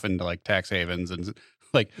get stuff into like tax havens and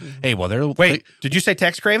like, hey, well, they're Wait, did you say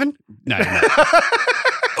tax craven? No.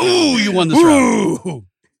 Ooh, you won this round. Ooh.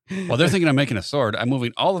 Well, they're thinking I'm making a sword. I'm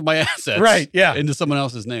moving all of my assets into someone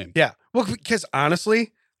else's name. Yeah. Well, because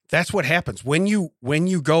honestly, that's what happens. When you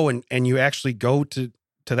go and you actually go to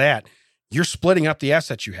that, you're splitting up the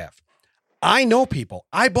assets you have. I know people.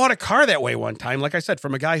 I bought a car that way one time, like I said,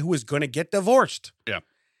 from a guy who was going to get divorced. Yeah.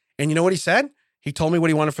 And you know what he said? He told me what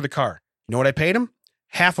he wanted for the car. You know what I paid him?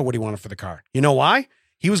 Half of what he wanted for the car. You know why?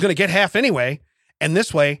 He was going to get half anyway. And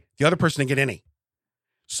this way, the other person didn't get any.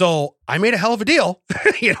 So I made a hell of a deal.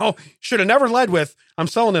 Should have never led with, I'm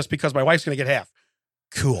selling this because my wife's going to get half.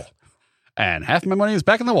 Cool. And half of my money is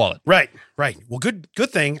back in the wallet. Right. Well, good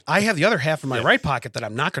thing I have the other half in my right pocket that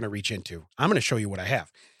I'm not going to reach into. I'm going to show you what I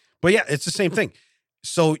have. But yeah, it's the same thing.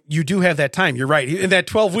 So you do have that time. You're right. In that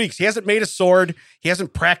 12 weeks, he hasn't made a sword. He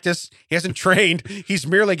hasn't practiced. He hasn't trained. He's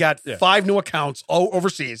merely got 5 new accounts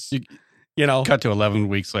overseas. Cut to 11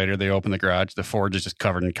 weeks later, they open the garage. The forge is just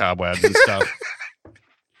covered in cobwebs and stuff.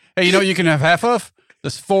 Hey, you know what you can have half of?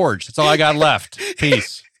 This forge. That's all I got left.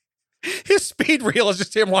 Peace. His speed reel is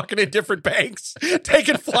just him walking in different banks,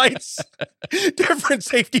 taking flights, different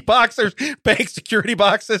safety boxers, bank security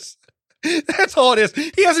boxes. That's all it is.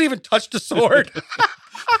 He hasn't even touched a sword.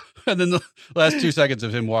 And then the last 2 seconds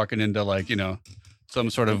of him walking into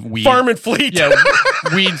some sort of weed. Farm and Fleet. Yeah,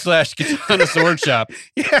 weed/katana sword shop.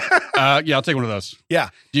 Yeah. I'll take one of those. Yeah.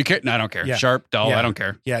 Do you care? No, I don't care. Yeah. Sharp, dull, Yeah. I don't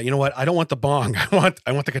care. Yeah, you know what? I don't want the bong. I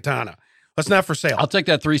want the katana. That's not for sale. I'll take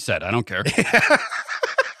that 3 set. I don't care.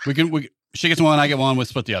 She gets one, I get one, we'll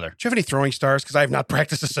split the other. Do you have any throwing stars? Because I have not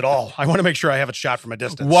practiced this at all. I want to make sure I have it shot from a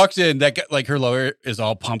distance. Walks in, that guy, like her lawyer is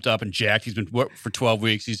all pumped up and jacked. He's been for 12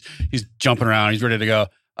 weeks. He's jumping around. He's ready to go.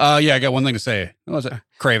 Yeah, I got one thing to say. What was it?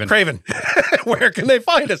 Craven. Where can they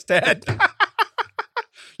find us, Dad?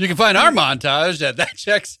 You can find our montage at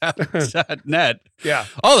thatchecksout.net. Yeah.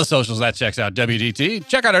 All the socials, That Checks Out WDT.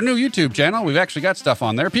 Check out our new YouTube channel. We've actually got stuff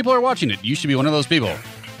on there. People are watching it. You should be one of those people.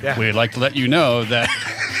 Yeah. We'd like to let you know that...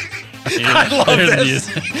 I love this.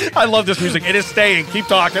 I love this music. It is staying. Keep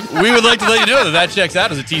talking. We would like to let you know that Checks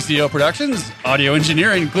Out is a TCO Productions. Audio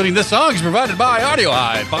engineering, including this song, is provided by Audio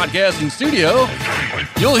High Podcasting Studio.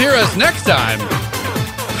 You'll hear us next time.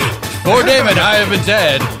 For Damon, I have been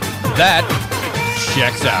Ted. That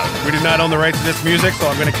checks out. We do not own the rights to this music, so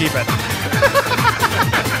I'm going to keep it.